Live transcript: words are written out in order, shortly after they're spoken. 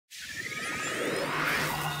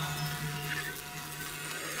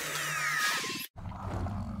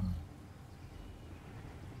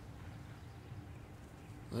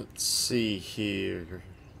Let's see here.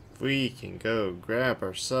 If we can go grab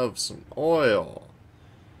ourselves some oil.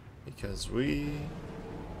 Because we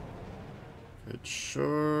could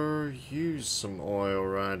sure use some oil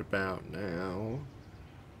right about now.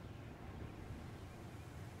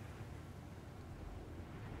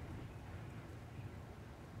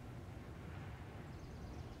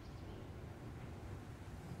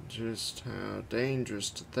 Just how dangerous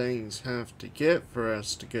do things have to get for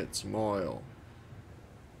us to get some oil?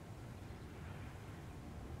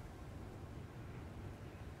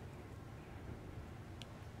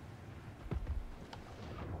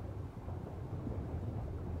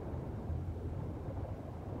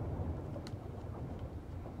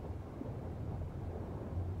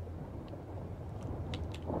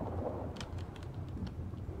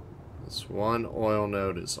 This one oil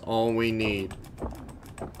node is all we need.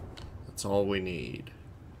 That's all we need.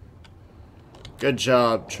 Good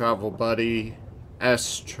job, travel buddy.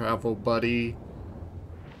 Travel buddy.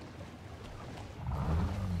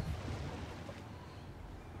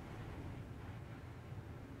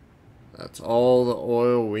 That's all the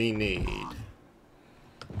oil we need.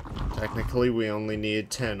 Technically, we only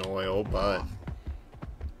need 10 oil, but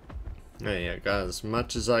hey, I got as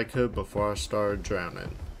much as I could before I started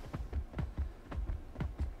drowning.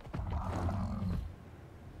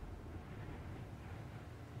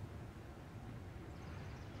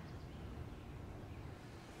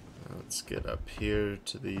 Let's get up here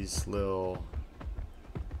to these little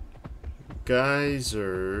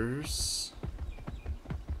geysers.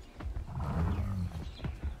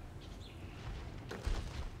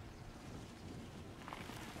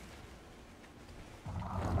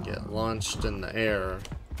 Get launched in the air.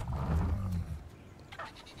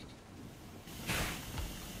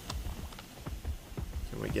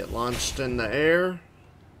 Can we get launched in the air?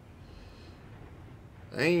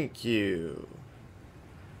 Thank you.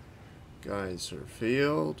 Geyser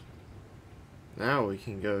field. Now we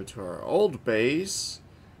can go to our old base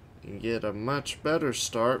and get a much better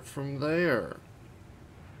start from there.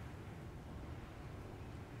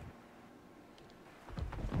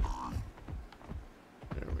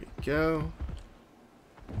 There we go.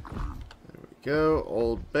 There we go.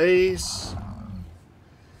 Old base.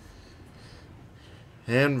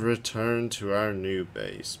 And return to our new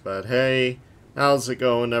base. But hey, how's it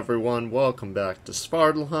going, everyone? Welcome back to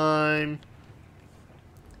Svartalfheim.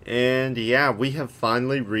 And yeah, we have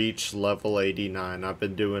finally reached level 89. I've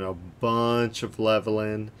been doing a bunch of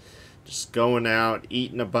leveling, just going out,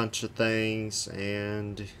 eating a bunch of things,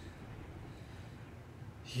 and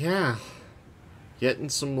yeah, getting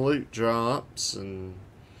some loot drops and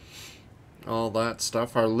all that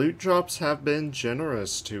stuff. Our loot drops have been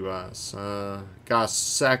generous to us. Got a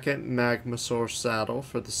second Magmasaur saddle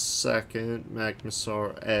for the second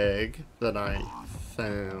Magmasaur egg that I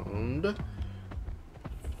found.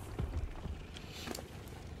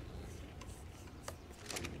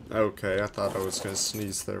 Okay, I thought I was going to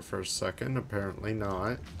sneeze there for a second. Apparently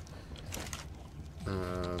not.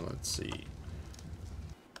 Let's see.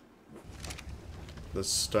 The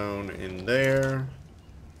stone in there.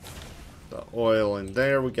 The oil in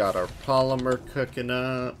there. We got our polymer cooking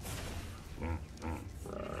up.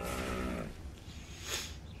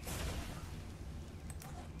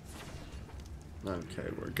 Okay,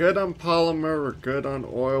 we're good on polymer. We're good on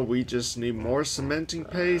oil. We just need more cementing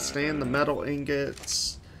paste and the metal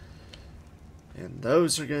ingots. And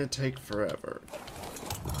those are going to take forever.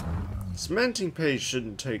 Cementing paste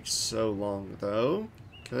shouldn't take so long, though,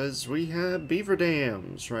 because we have beaver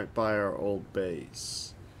dams right by our old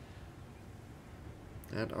base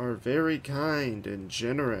that are very kind and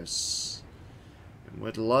generous and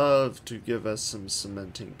would love to give us some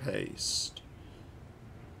cementing paste.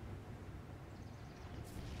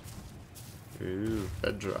 Ooh,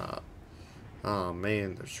 bedrock. Oh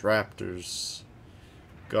man, there's raptors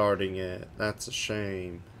guarding it. That's a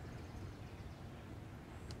shame.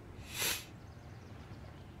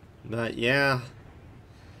 But yeah,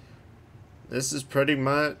 this is pretty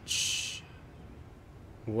much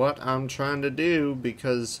what I'm trying to do,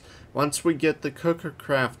 because once we get the cooker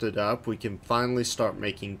crafted up, we can finally start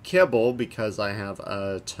making kibble, because I have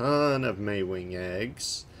a ton of Maywing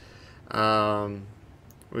eggs.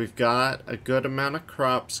 We've got a good amount of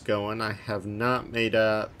crops going. I have not made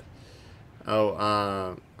up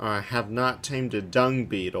I have not tamed a dung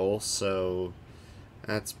beetle, so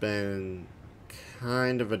that's been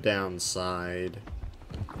kind of a downside.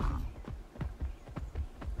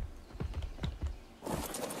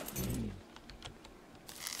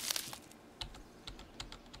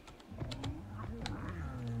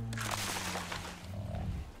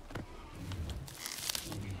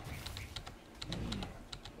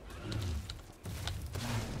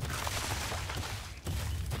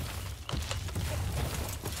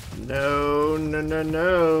 No, no, no,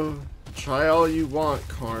 no. Try all you want,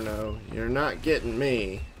 Carno. You're not getting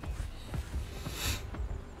me.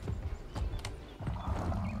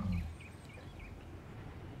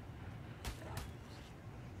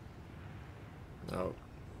 No.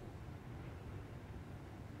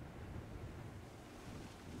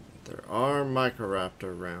 There are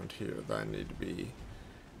Microraptor around here that I need to be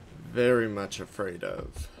very much afraid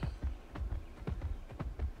of.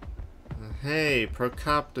 Hey,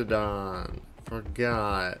 Procoptodon.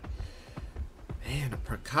 Forgot. Man, a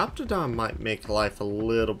Procoptodon might make life a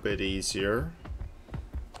little bit easier.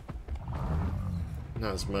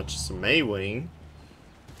 Not as much as a Maywing.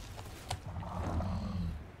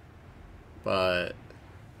 But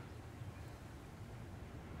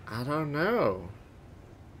I don't know.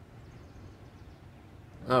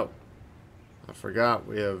 Oh, I forgot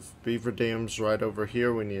we have beaver dams right over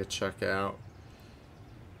here we need to check out.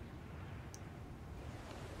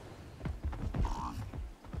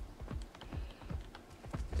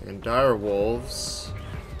 And dire wolves.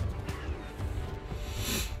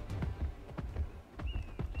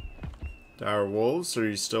 Dire wolves, are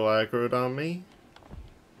you still aggroed on me?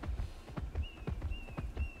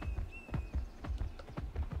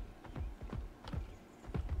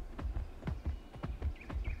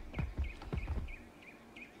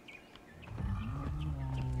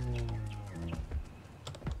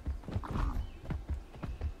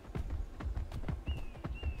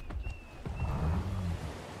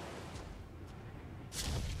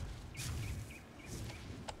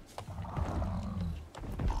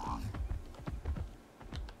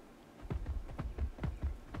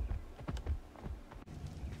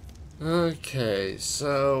 Okay,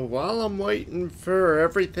 so while I'm waiting for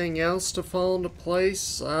everything else to fall into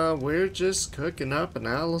place, we're just cooking up an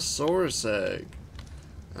Allosaurus egg.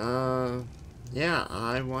 Yeah,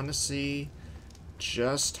 I want to see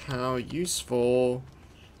just how useful,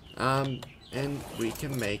 and we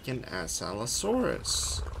can make an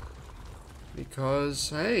S-Allosaurus. Because,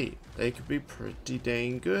 hey, they could be pretty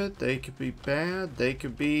dang good, they could be bad, they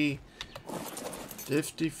could be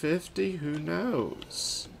 50-50, who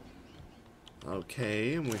knows?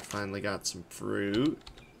 Okay, and we finally got some fruit.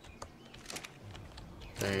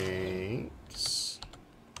 Thanks.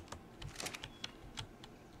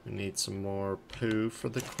 We need some more poo for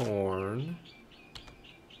the corn.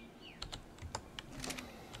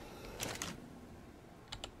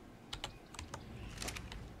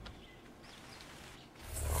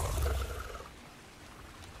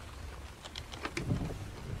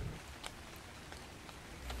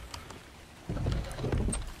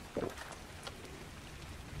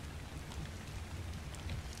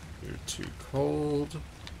 Too cold.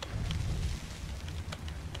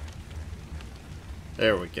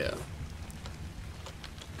 There we go.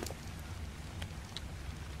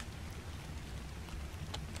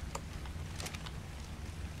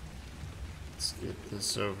 Let's get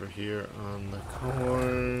this over here on the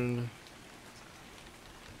corn.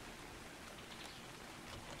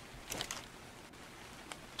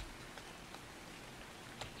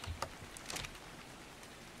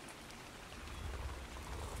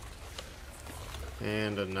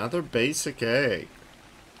 And another basic egg.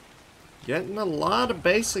 Getting a lot of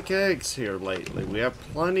basic eggs here lately. We have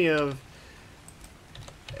plenty of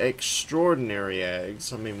extraordinary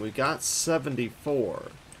eggs. I mean, we got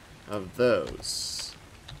 74 of those.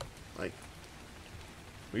 Like,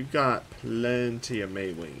 we've got plenty of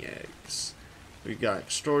Maywing eggs. We've got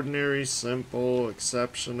extraordinary, simple,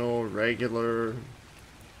 exceptional, regular.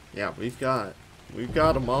 Yeah, we've got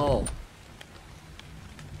them all.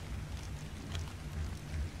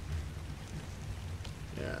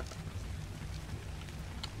 Yeah.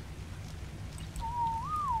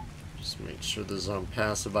 Just make sure this is on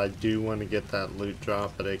passive. I do want to get that loot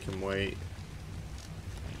drop, but I can wait.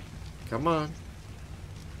 Come on.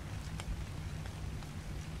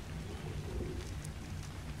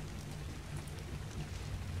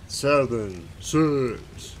 Seven,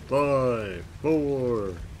 6, 5,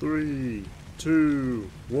 4, 3,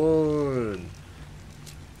 2, 1.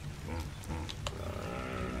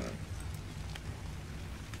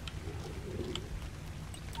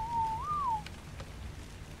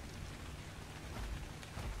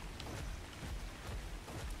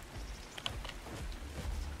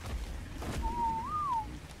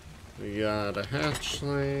 We got a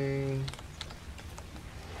hatchling.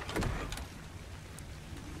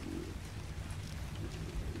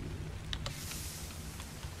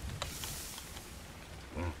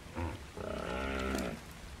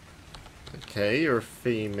 Okay, you're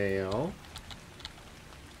female.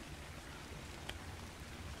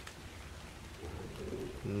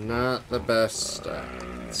 Not the best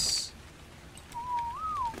stats.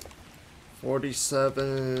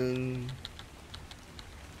 47.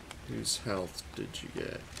 Whose health did you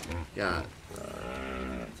get? Got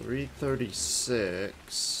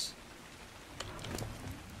 336.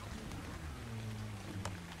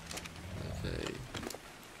 Okay.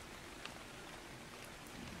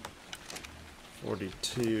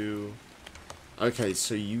 42. Okay,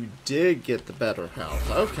 so you did get the better health.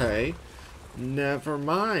 Okay. Never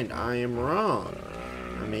mind. I am wrong.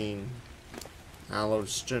 I mean,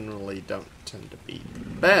 allos generally don't tend to be the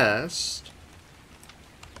best.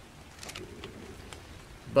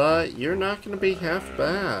 But you're not going to be half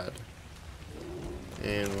bad.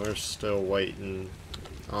 And we're still waiting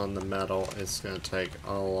on the metal. It's going to take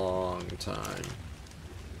a long time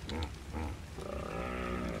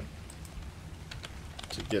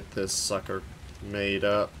to get this sucker made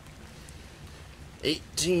up.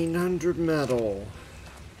 1800 metal.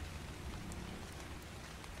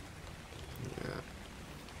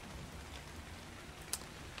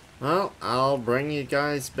 Well, I'll bring you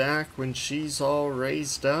guys back when she's all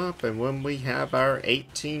raised up and when we have our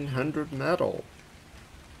 1800 metal.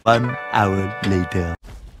 1 hour later.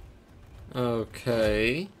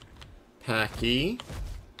 Okay. Packy.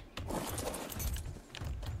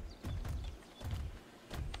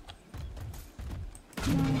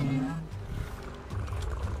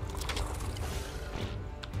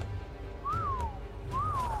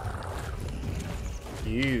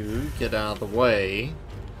 You get out of the way.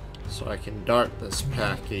 So I can dart this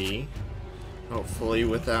Packy, hopefully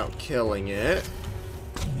without killing it.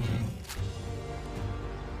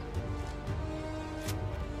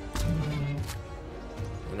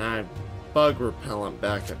 And I bug repellent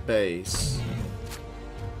back at base.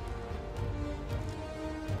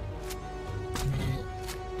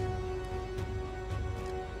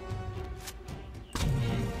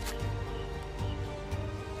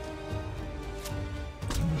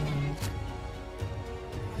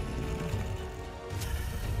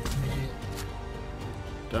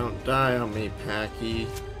 Don't die on me, Packy.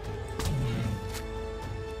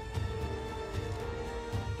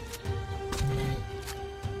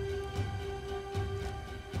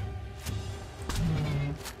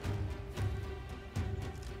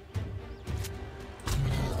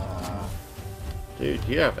 Dude,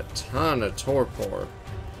 you have a ton of torpor.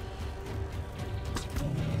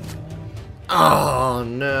 Oh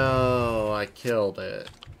no, I killed it.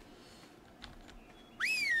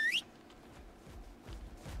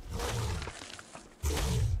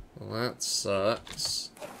 Well, that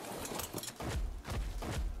sucks.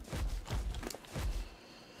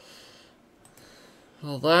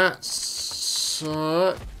 Well, that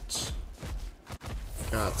sucked.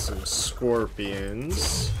 Got some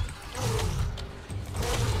scorpions.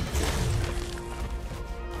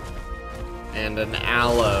 And an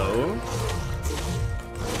aloe.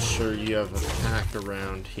 I'm sure you have a pack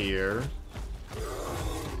around here.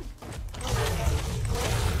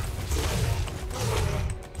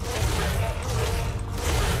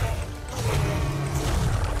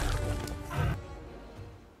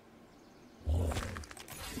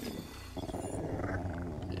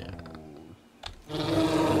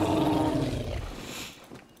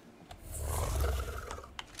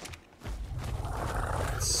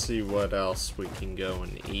 See what else we can go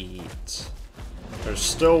and eat. They're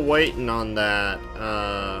still waiting on that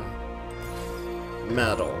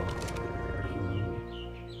metal.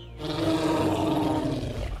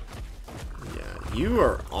 Yeah, you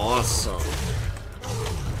are awesome.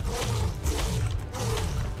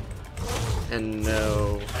 And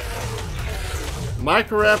no,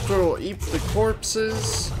 Microraptor will eat the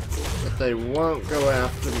corpses, but they won't go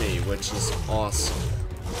after me, which is awesome.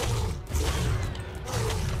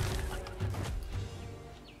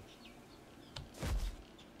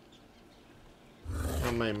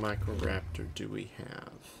 How many Microraptor do we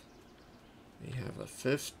have? We have a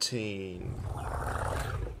 15.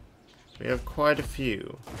 We have quite a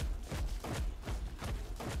few.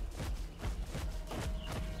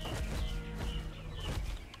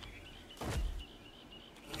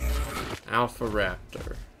 Alpha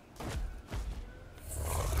Raptor.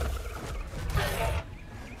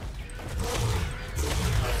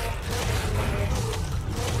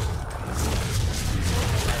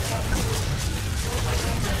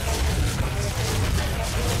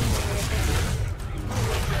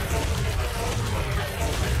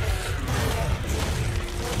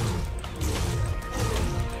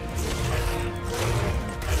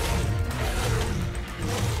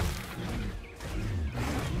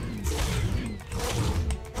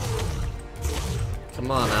 Come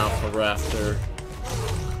on, Alpha Raptor.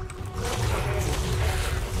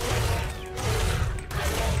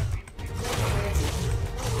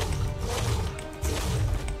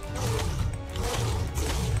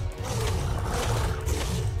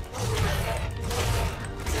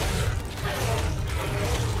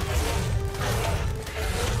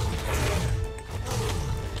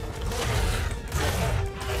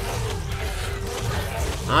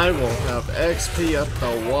 I will have XP at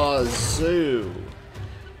the wazoo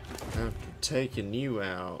after taking you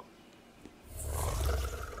out.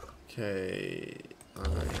 Okay,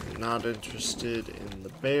 I'm not interested in the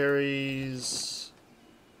berries.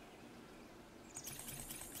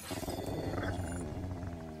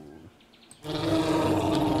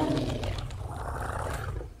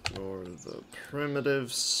 Or the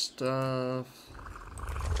primitive stuff.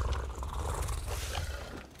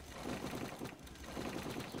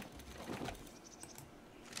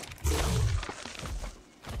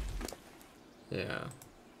 Yeah.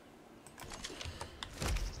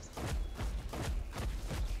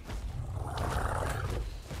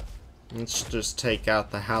 Let's just take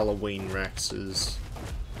out the Halloween Rexes.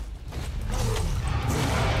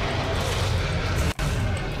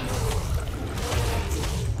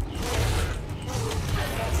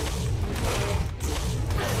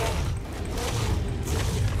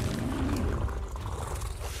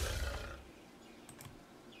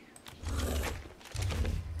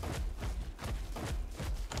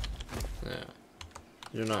 Yeah,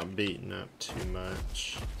 you're not beating up too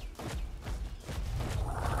much.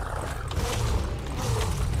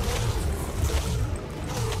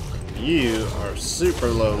 You are super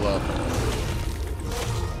low level.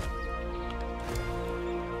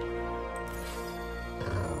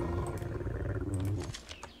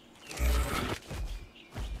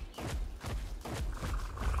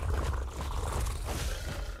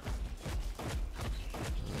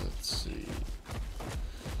 Let's see.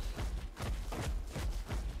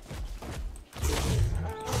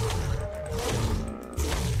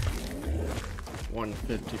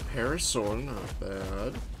 $150 Parasaur, not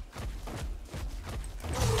bad.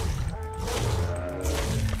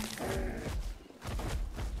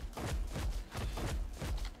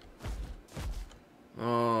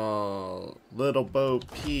 Oh, little Bo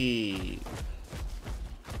Peep.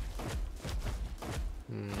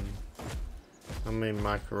 How many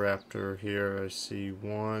Microraptor here? I see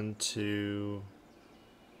 1, 2.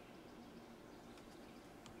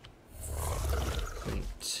 I think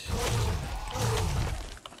 2.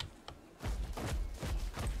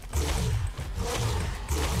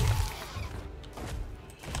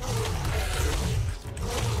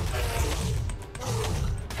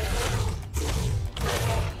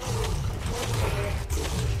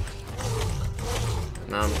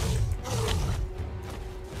 I'm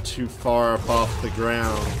too far up off the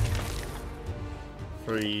ground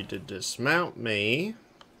for you to dismount me,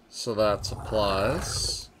 so that's a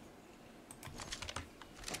plus.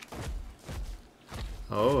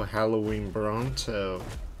 Oh, Halloween Bronto.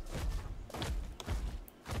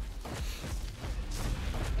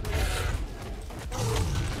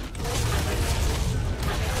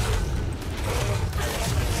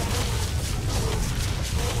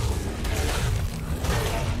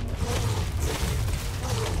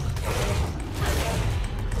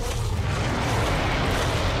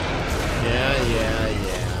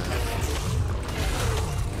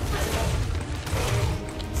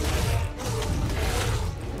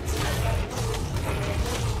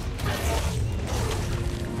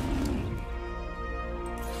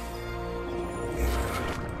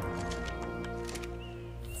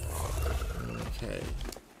 Okay,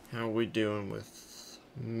 how are we doing with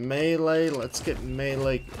melee? Let's get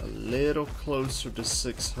melee a little closer to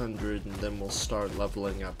 600 and then we'll start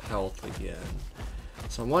leveling up health again.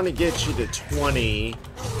 So I want to get you to 20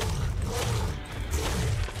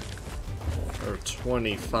 or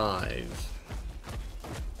 25.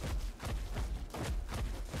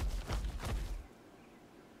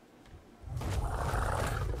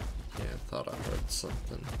 Yeah, I thought I heard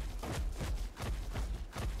something.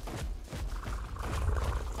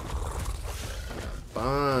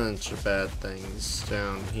 Bunch of bad things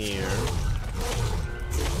down here.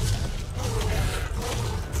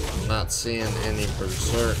 I'm not seeing any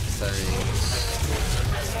berserk things.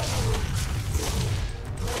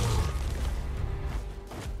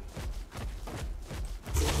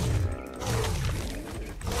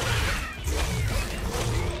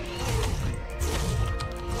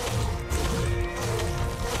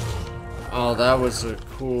 Oh, that was a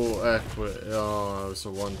cool Equus. Oh, it was a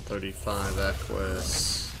 135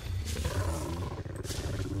 Equus.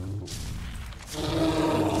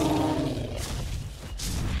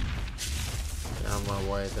 Down my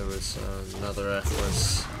way, there was another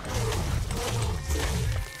Equus.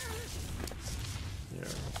 Here.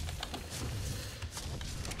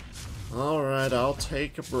 Alright, I'll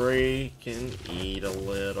take a break and eat a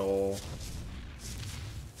little.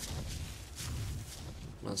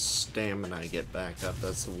 My stamina get back up.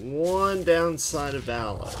 That's the one downside of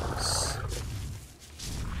Allos.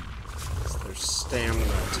 Their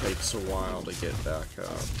stamina takes a while to get back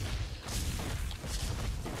up.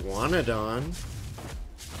 Iguanodon,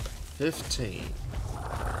 15.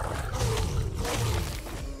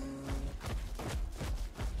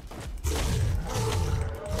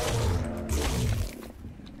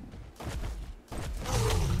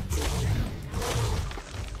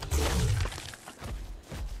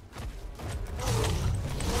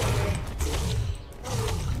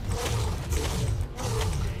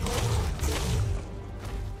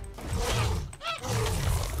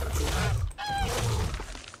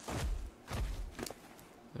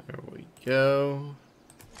 Go.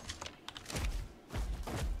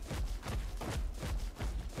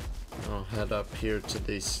 I'll head up here to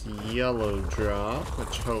this yellow drop,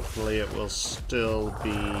 which hopefully it will still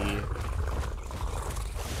be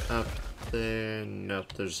up there.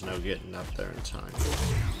 Nope, there's no getting up there in time.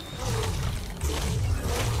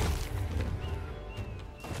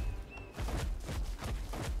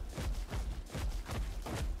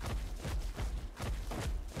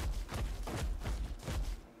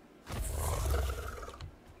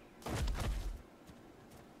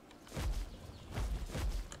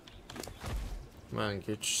 Come on, get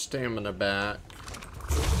your stamina back.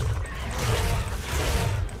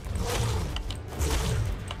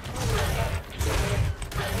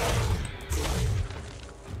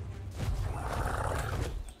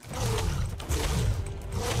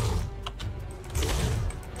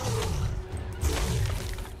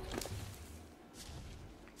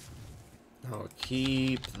 I'll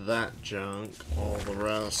keep that junk, all the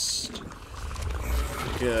rest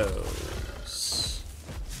goes.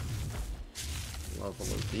 Level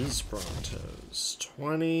of these Brontos,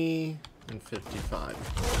 20 and 55.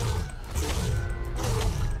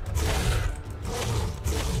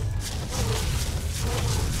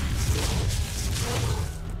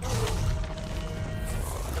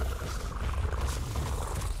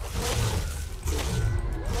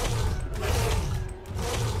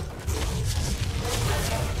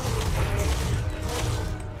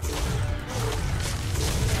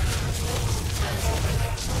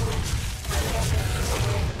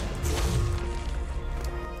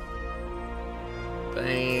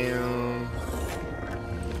 Bam.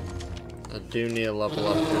 I do need to level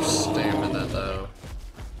up your stamina though.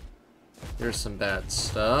 Here's some bad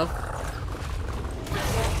stuff.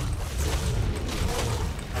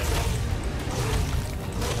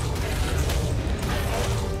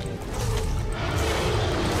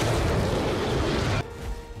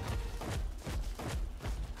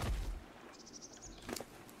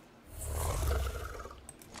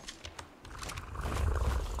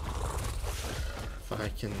 I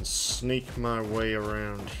can sneak my way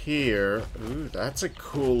around here. Ooh, that's a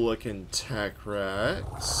cool looking Tech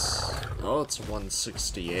Rex. Oh, it's a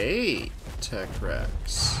 168 Tech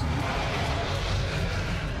Rex.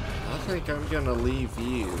 I think I'm gonna leave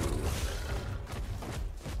you.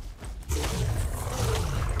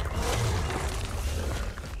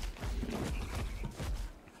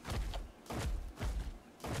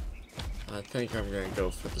 I think I'm gonna go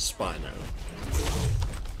for the Spino.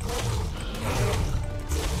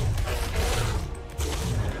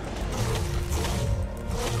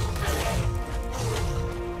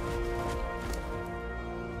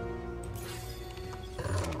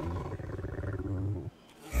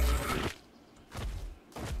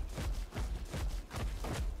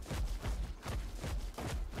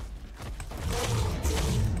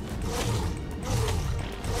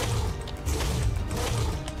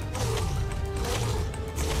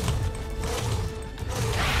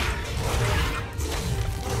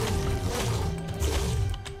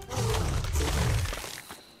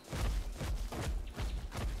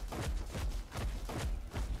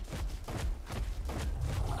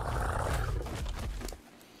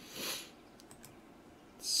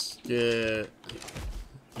 Get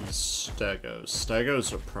these stegos.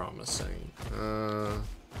 Stegos are promising.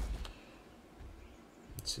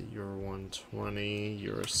 Let's see, you're 120,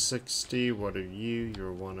 you're a 60. What are you?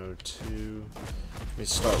 You're 102. Let me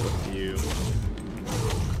start with you.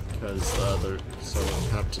 Because the other, so I don't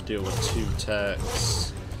have to deal with two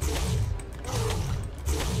techs.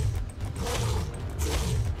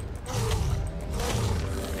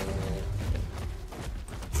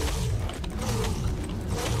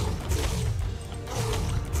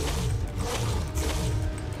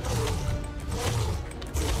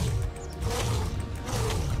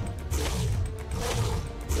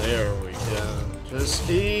 There we go. Just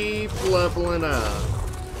keep leveling up.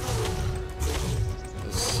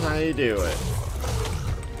 This is how you do it.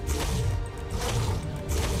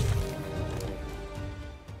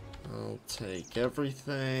 I'll take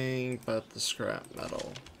everything but the scrap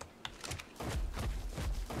metal.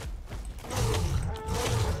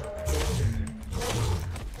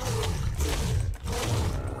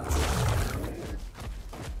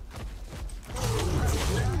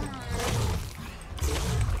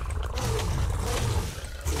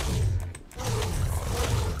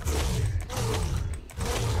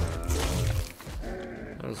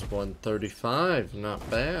 135, not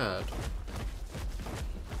bad.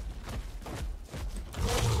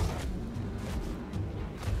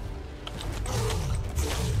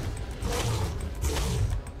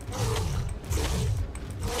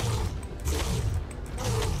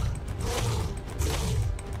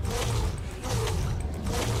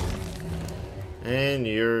 And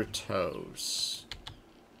you're toast.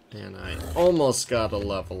 And I almost got a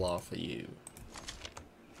level off of you.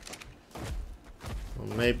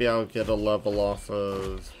 Well, maybe I'll get a level off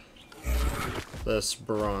of this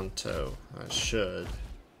Bronto. I should.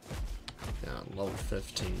 Yeah, level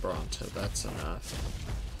 15 Bronto. That's enough.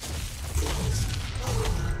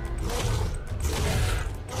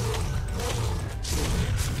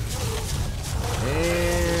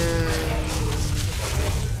 And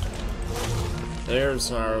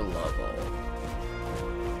there's our level.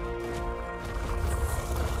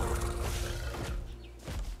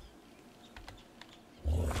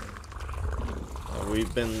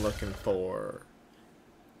 We've been looking for.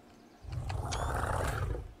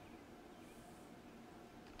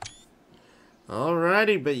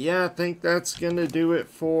 Alrighty, but yeah, I think that's gonna do it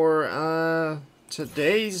for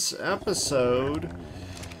today's episode.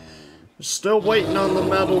 Still waiting on the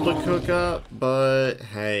metal to cook up, but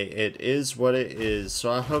hey, it is what it is. So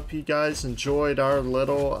I hope you guys enjoyed our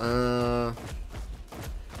little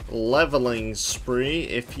leveling spree.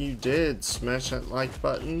 If you did, smash that like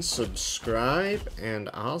button, subscribe, and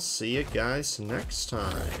I'll see you guys next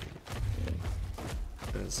time.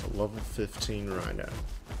 It's a level 15 rhino.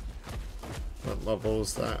 What level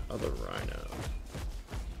is that other rhino?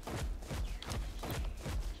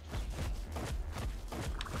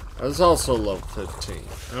 That was also level 15.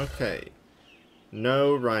 Okay.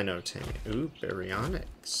 No rhino taming. Ooh,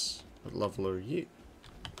 baryonyx. What level are you?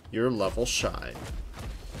 You're level shy.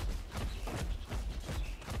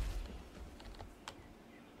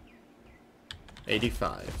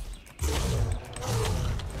 $85.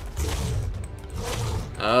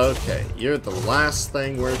 Okay, you're the last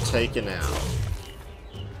thing we're taking out.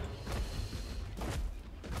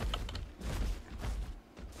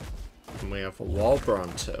 And we have a wall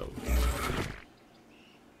Bronto.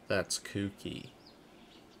 That's kooky.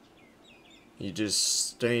 You just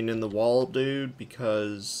staying in the wall, dude,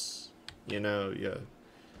 because, you know, you're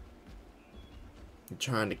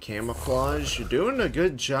trying to camouflage. You're doing a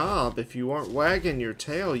good job. If you weren't wagging your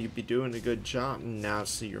tail, you'd be doing a good job. Now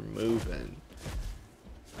see you're moving.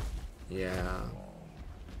 Yeah.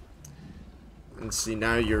 And see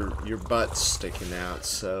now your butt's sticking out,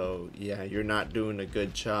 so yeah, you're not doing a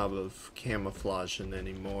good job of camouflaging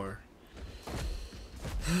anymore.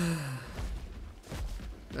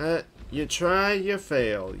 You try, you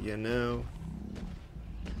fail, you know.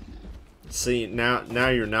 See, now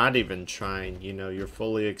you're not even trying, you know, you're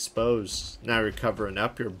fully exposed. Now you're covering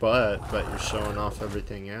up your butt, but you're showing off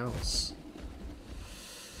everything else.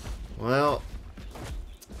 Well,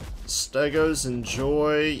 Stegos,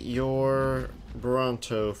 enjoy your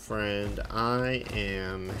Bronto friend. I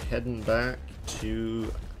am heading back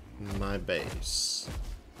to my base.